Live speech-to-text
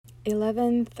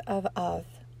11th of Av,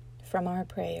 from our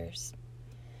prayers.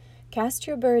 Cast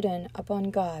your burden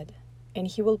upon God, and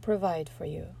He will provide for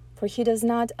you, for He does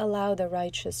not allow the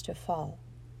righteous to fall.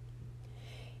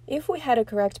 If we had a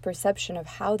correct perception of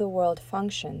how the world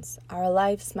functions, our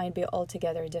lives might be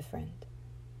altogether different.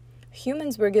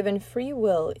 Humans were given free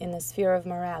will in the sphere of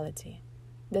morality.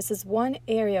 This is one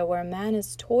area where man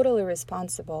is totally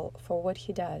responsible for what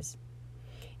he does.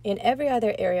 In every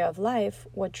other area of life,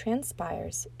 what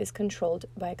transpires is controlled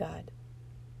by God.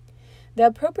 The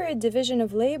appropriate division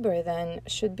of labor, then,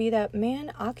 should be that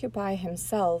man occupy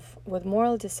himself with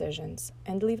moral decisions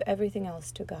and leave everything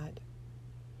else to God.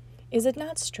 Is it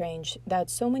not strange that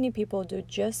so many people do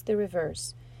just the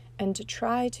reverse and to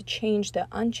try to change the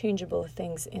unchangeable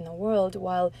things in the world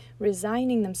while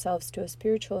resigning themselves to a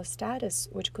spiritual status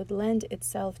which could lend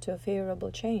itself to a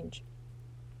favorable change?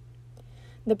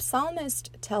 The psalmist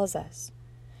tells us,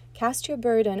 "Cast your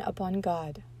burden upon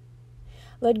God."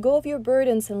 Let go of your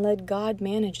burdens and let God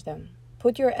manage them.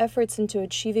 Put your efforts into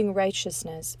achieving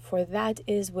righteousness, for that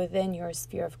is within your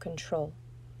sphere of control.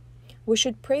 We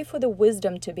should pray for the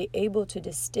wisdom to be able to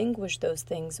distinguish those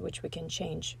things which we can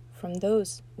change from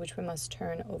those which we must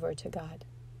turn over to God.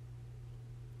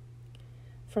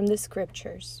 From the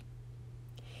Scriptures,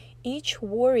 each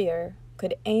warrior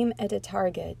could aim at a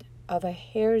target of a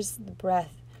hair's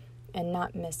breadth and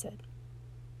not miss it.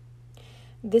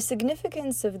 The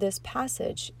significance of this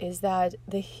passage is that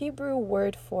the Hebrew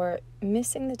word for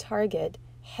missing the target,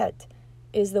 het,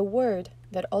 is the word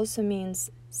that also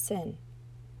means sin.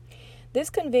 This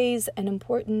conveys an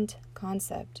important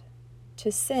concept.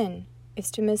 To sin is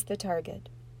to miss the target.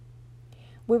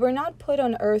 We were not put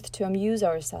on earth to amuse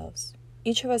ourselves.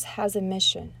 Each of us has a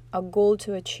mission, a goal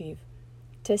to achieve.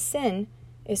 To sin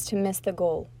is to miss the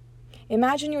goal.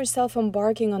 Imagine yourself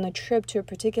embarking on a trip to a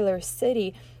particular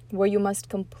city where you must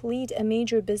complete a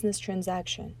major business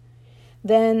transaction.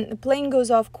 Then the plane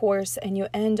goes off course and you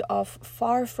end off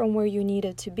far from where you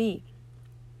needed to be.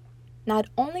 Not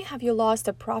only have you lost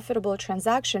a profitable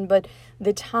transaction, but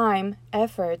the time,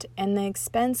 effort, and the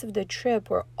expense of the trip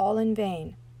were all in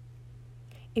vain.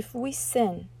 If we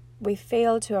sin, we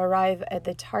fail to arrive at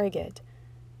the target,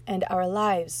 and our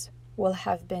lives will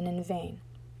have been in vain.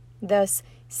 Thus,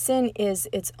 sin is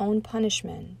its own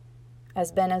punishment.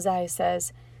 As Ben Azai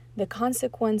says, the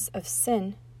consequence of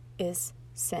sin is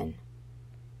sin.